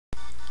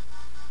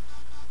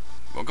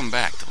Welcome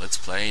back to Let's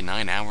Play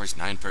 9 Hours,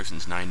 9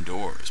 Persons, 9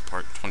 Doors,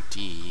 Part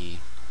 29.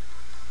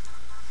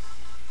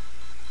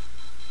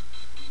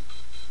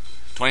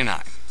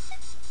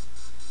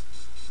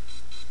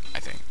 I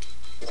think.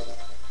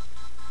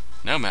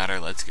 No matter,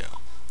 let's go.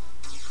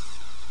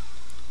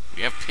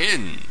 We have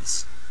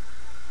pins!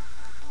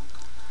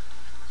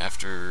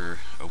 After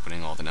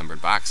opening all the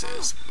numbered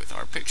boxes with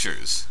our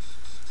pictures.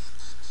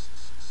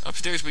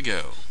 Upstairs we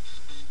go.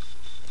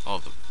 All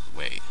the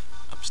way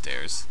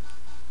upstairs.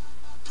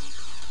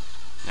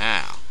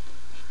 Now.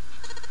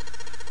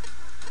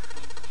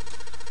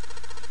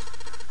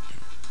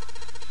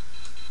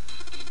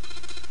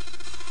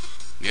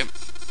 Yep.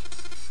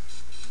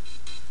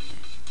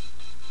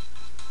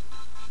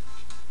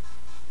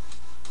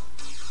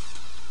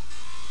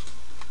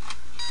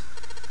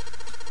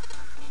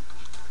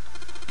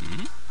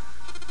 Mm-hmm.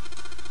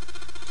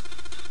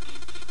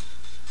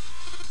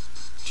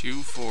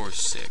 2, 4,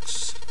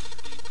 6.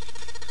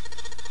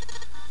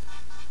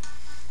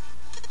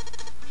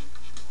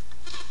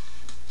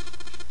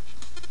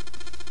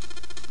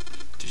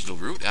 Digital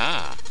root?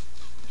 Ah.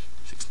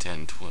 6,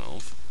 10,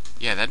 12.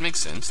 Yeah, that makes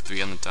sense.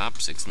 3 on the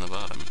top, 6 on the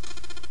bottom.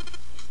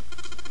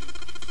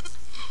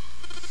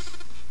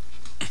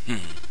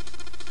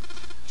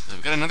 So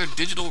we've got another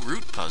digital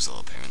root puzzle,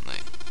 apparently.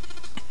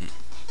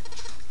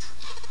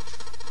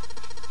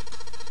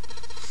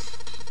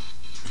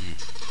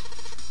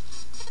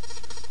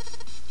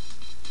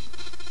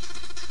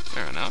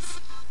 Fair enough.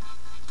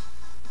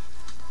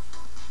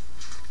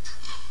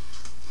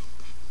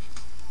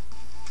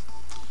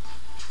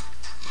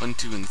 1,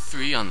 2, and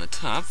 3 on the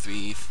top.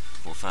 3,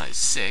 4, 5,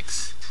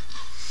 6.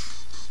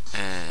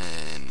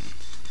 And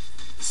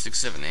 6,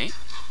 7, 8.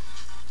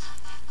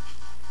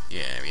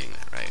 Yeah, reading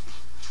that right.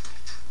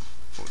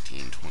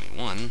 14,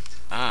 21.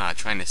 Ah,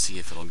 trying to see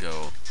if it'll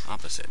go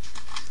opposite.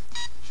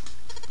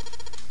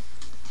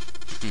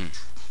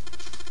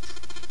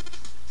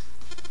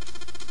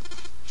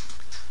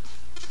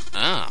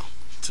 Oh.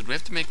 So do we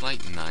have to make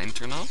light 9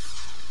 turn off?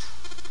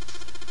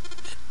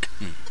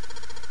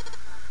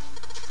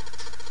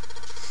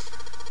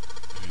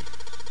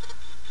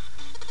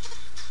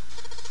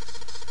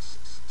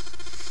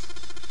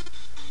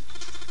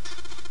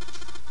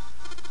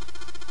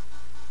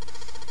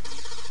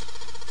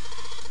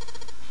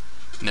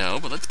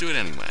 No, but let's do it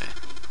anyway.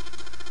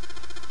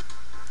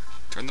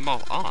 Turn them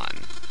all on.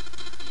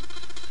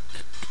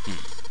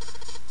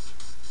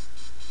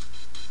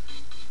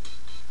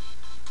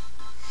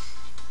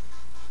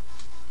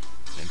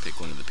 Then pick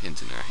one of the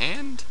pins in our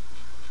hand.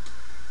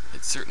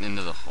 Hit certain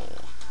into the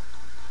hole.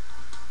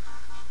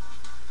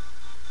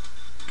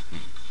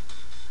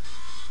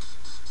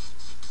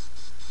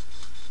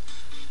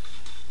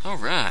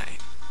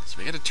 Alright. So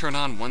we gotta turn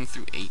on 1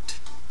 through 8.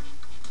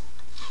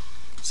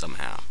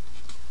 Somehow.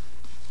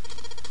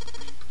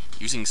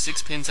 Using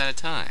 6 pins at a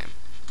time.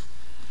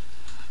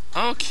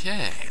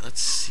 Okay,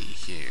 let's see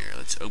here.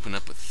 Let's open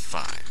up with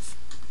 5.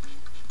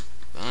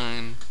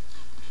 Fine.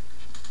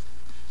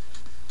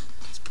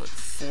 Let's put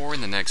 4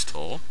 in the next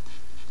hole.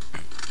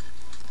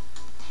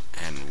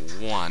 And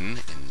 1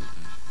 in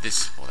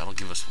this hole. That'll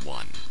give us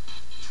 1.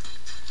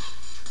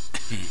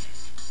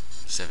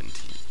 17.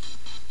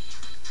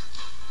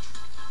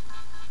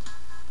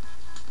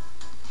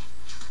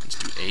 Let's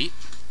do 8.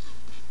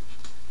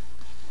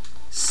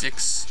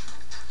 6.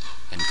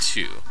 And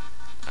 2.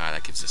 Ah,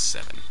 that gives us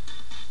 7.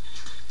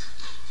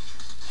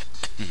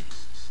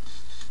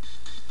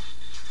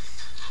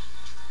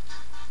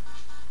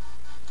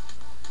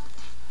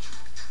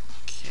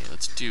 Okay,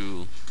 let's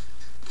do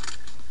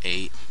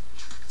 8,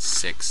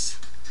 6,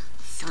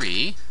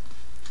 3.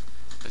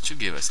 That should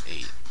give us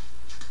 8.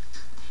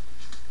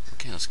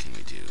 What else can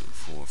we do?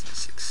 4, 5,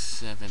 6,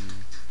 7.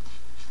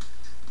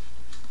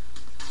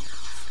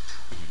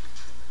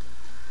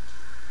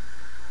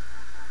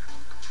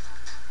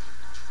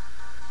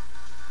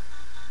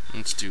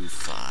 Let's do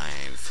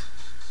 5,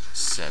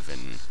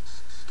 7,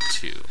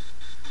 2.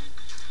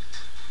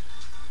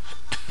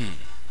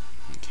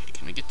 Okay,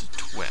 can we get to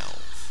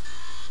 12?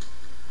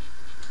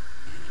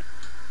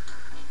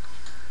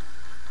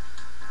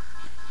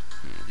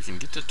 We can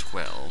get to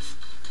 12.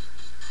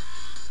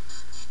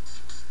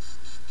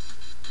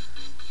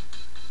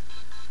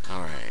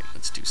 Alright,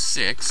 let's do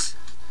 6,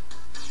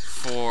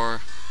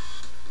 4,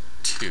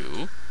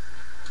 2.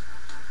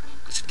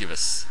 That should give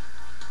us...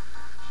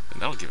 And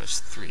that'll give us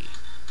 3.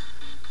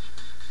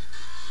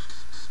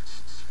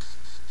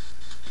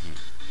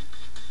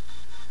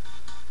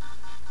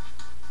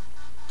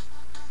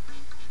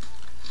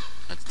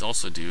 Let's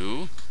also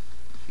do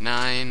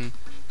 9,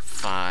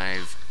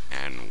 5,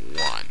 and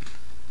 1.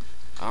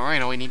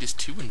 Alright, all we need is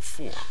 2 and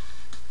 4.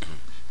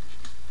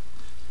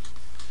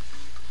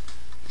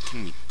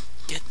 Can we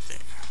get there?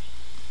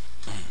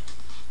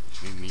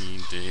 We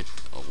need to hit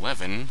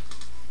 11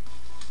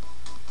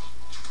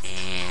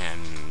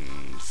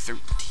 and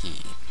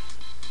 13.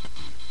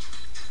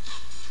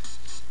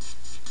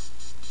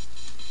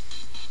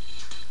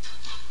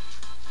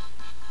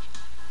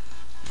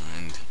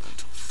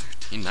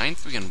 9,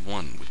 3, and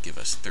 1 would give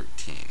us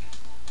 13.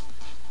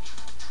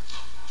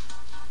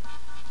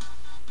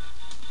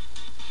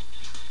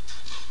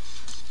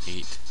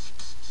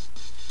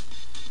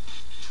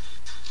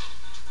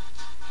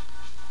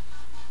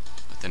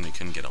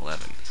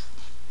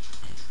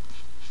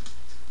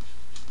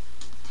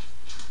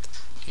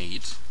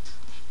 8.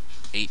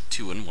 8,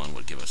 2, and 1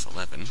 would give us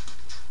 11.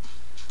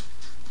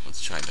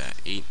 Let's try that.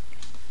 8,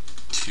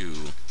 2,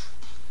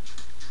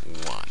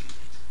 1.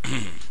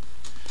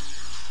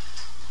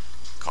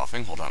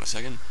 Coughing, hold on a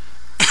second.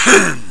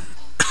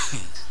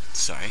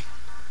 Sorry.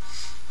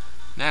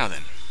 Now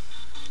then,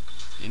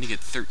 you need to get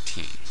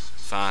 13.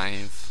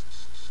 5.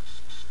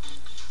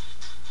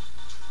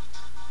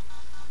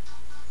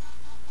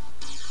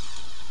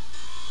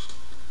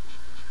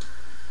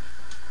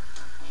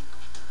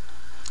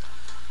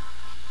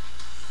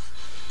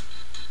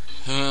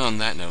 On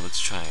that note, let's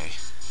try.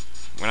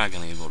 We're not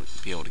going to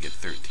be able to get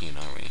 13,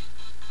 are we?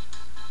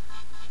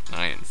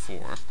 9 and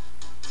 4.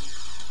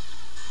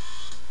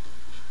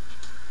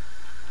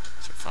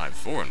 So 5,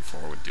 4, and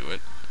 4 would do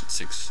it.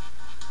 6,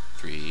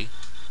 3.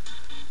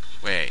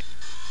 Wait.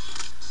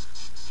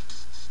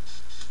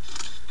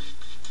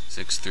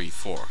 6, 3,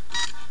 4.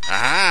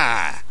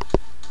 Aha!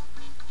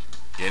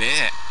 Get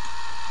it?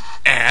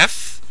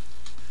 F?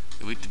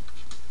 Wait,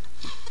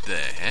 the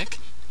heck?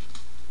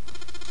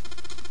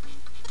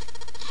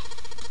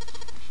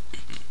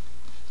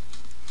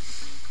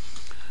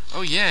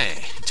 Oh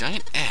yay,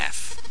 giant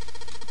F.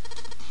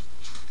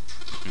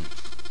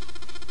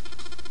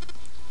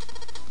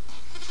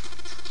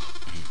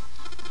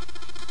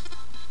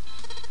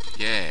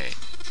 Yay.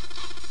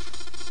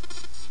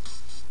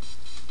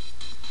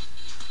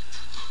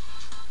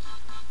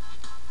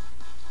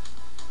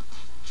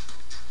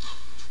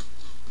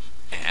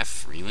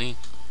 F, really?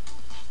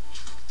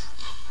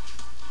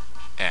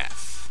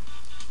 F.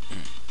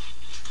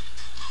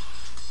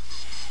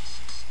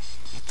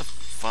 What the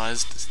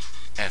fuzz does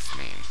F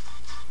mean?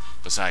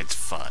 Besides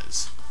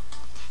fuzz.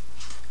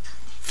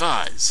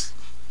 Fuzz!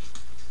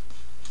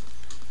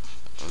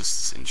 Oh,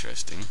 this is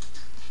interesting.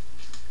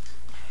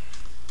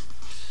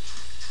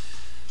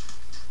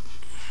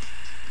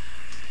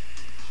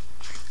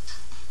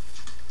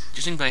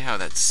 Judging by how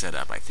that's set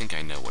up, I think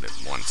I know what it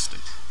wants to.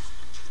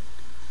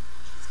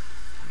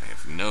 I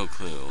have no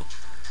clue.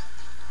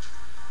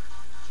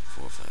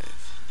 4, 5,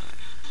 9.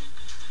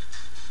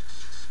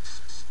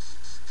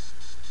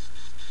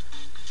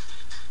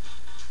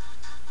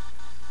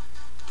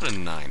 Put a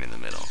 9 in the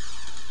middle.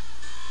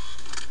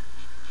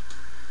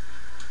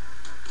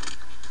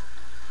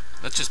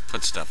 Let's just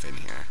put stuff in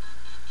here.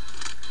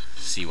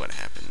 See what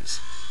happens.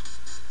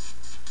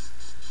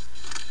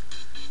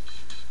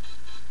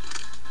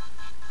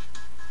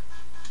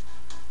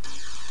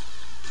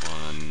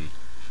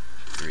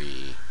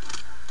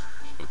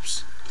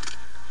 Oops.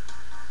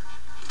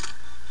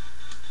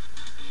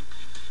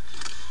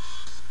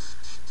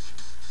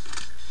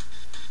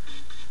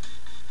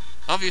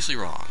 Obviously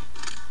wrong.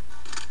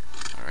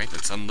 Alright,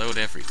 let's unload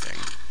everything.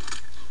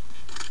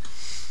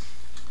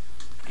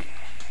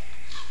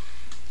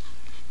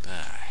 The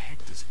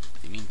heck does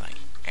it mean by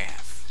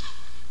F?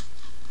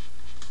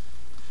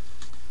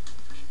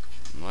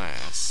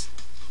 Unless...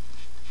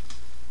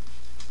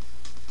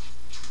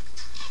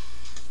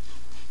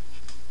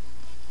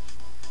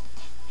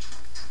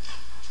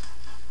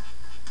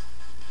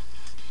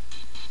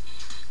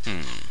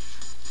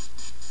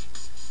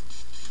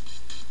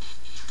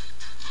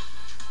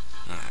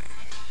 Alright.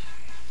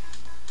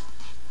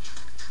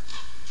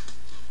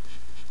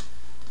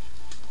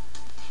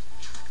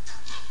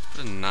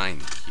 Put a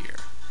 9 here.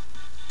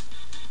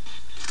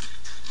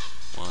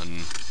 1,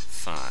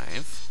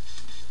 5.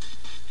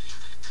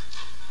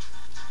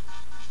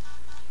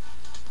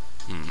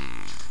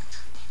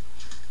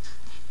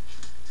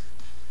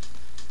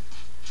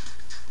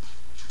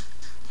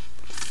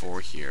 Put a 4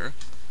 here.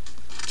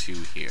 2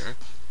 here.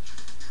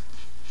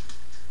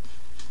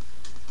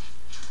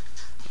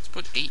 Let's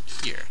put 8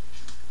 here.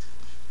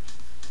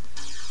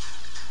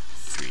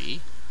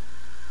 3.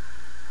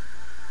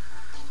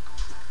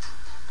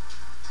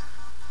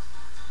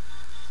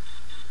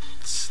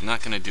 It's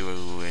not going to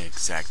do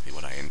exactly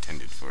what I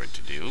intended for it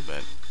to do,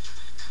 but...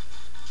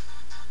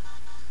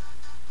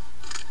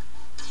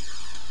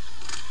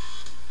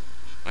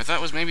 I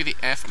thought was maybe the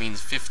F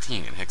means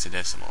 15 in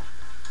hexadecimal.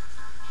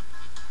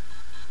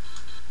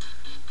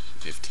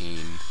 15,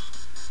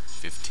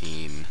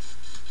 15,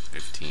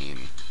 15,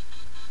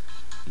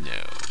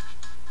 no.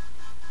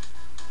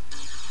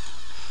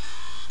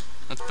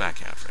 Let's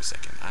back out for a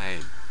second. I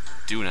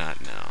do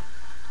not know.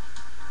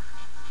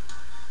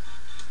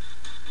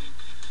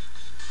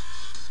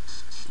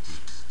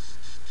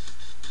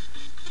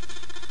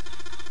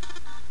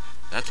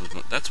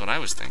 That's what I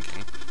was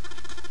thinking.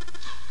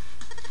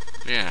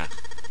 Yeah.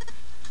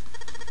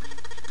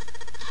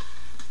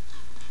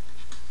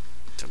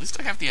 So at least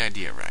I have the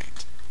idea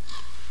right.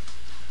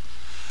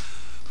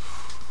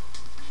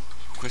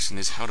 The question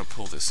is how to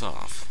pull this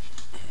off.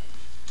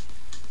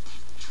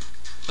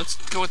 Let's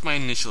go with my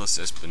initial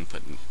assist and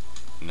put...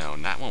 No,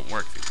 that won't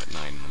work if you put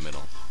 9 in the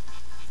middle.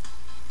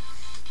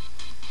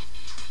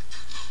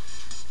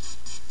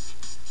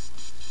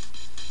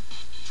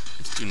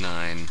 Let's do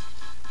 9,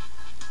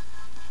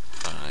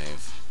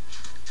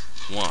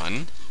 5,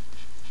 1.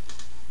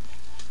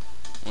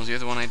 What was the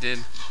other one I did?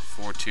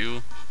 4,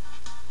 2.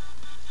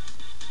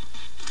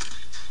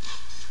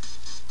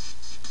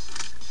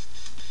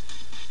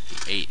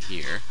 8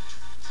 here.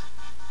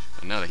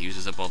 But now that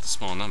uses up all the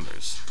small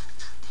numbers.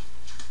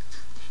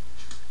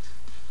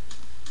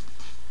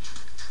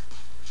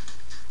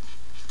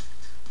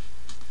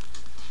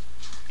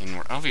 And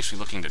we're obviously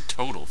looking to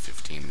total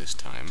 15 this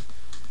time,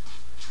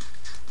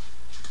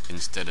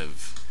 instead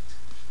of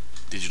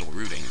digital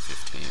rooting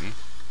 15.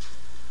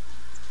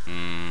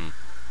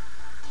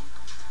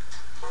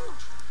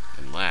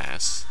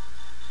 Unless...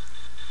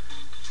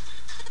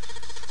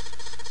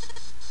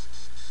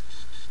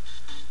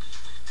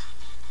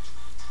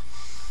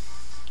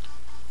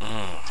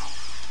 Oh.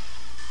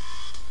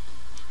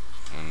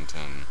 10,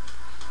 10.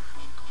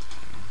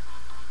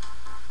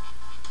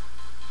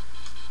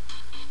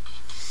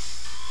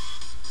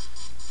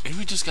 Maybe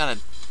we just gotta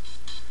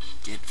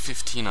get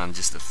 15 on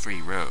just the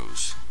 3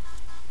 rows.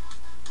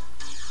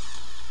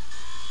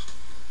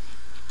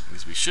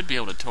 Because we should be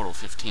able to total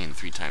 15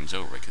 3 times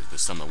over, because the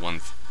sum of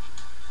 1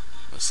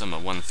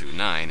 through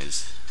 9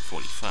 is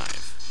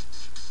 45.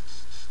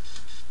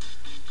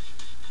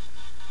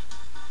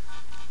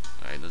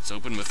 Alright, let's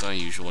open with our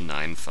usual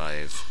 9,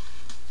 5,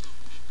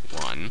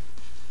 1. And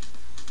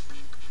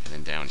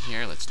then down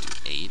here, let's do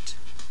 8.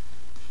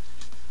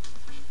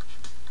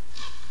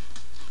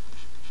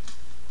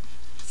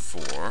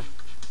 4,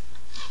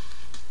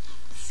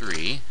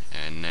 3,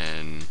 and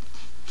then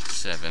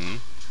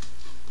 7,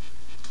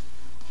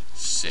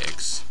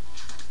 6,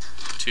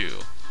 2.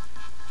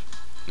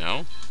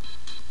 No?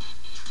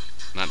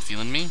 Not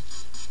feeling me?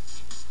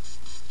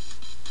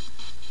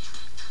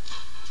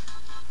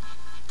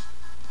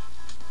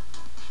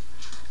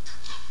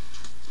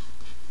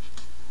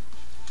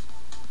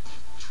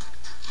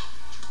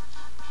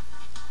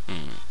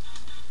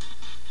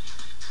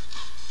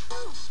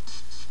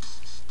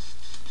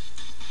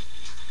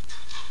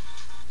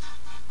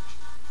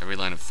 Every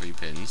line of 3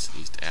 pins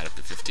needs to add up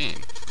to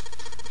 15.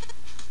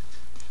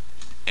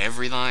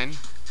 Every line?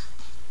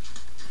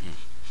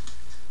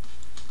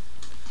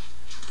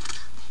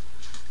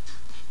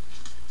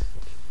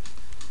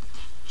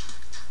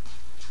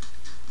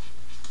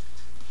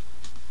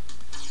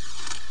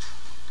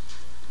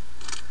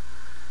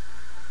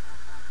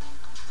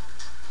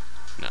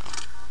 No,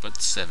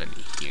 put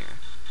 70 here.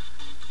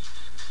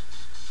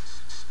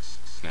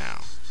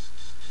 Now,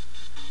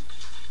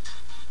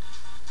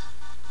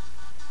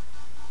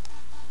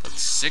 put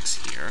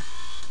 6 here.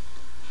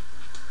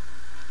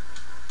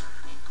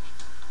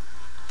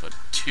 Put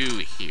 2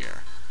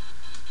 here.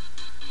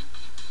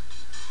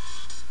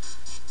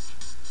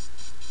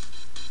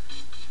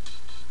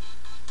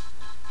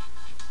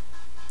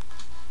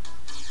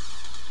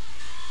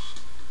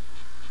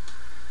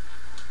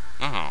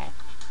 Oh.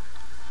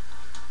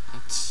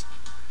 That's...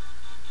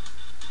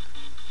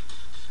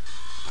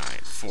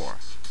 Alright, 4.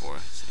 4,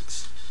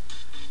 6.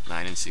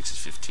 9 and 6 is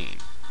 15.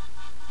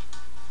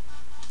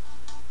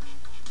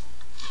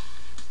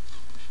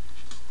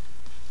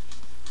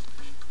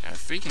 Now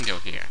 3 can go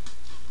here.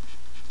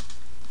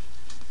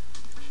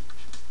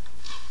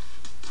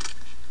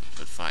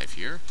 Put 5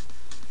 here.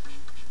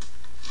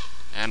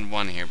 And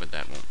 1 here, but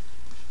that won't.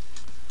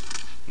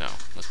 No,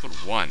 let's put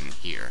 1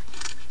 here.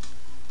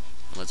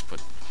 Let's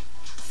put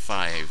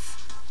 5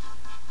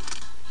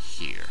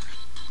 here.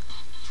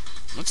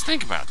 Let's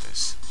think about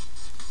this.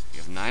 We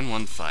have 9,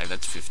 1, 5,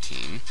 that's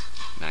 15.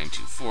 9,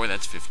 2, 4,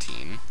 that's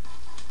 15.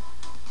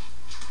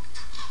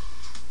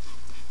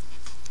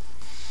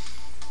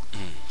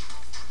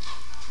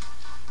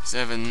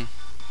 7,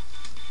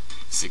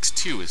 6,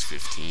 2 is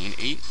 15.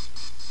 8,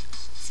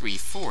 3,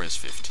 4 is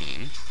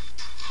 15.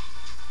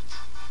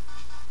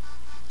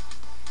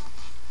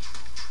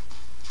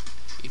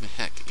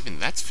 Even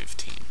that's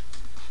 15.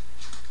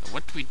 Now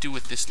what do we do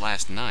with this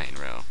last 9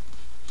 row?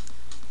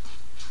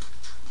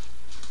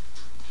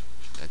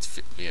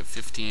 We have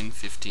 15,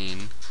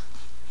 15.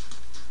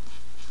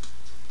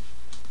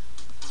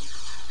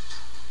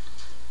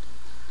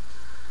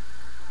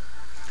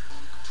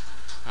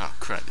 Oh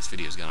crud, this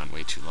video's gone on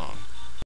way too long.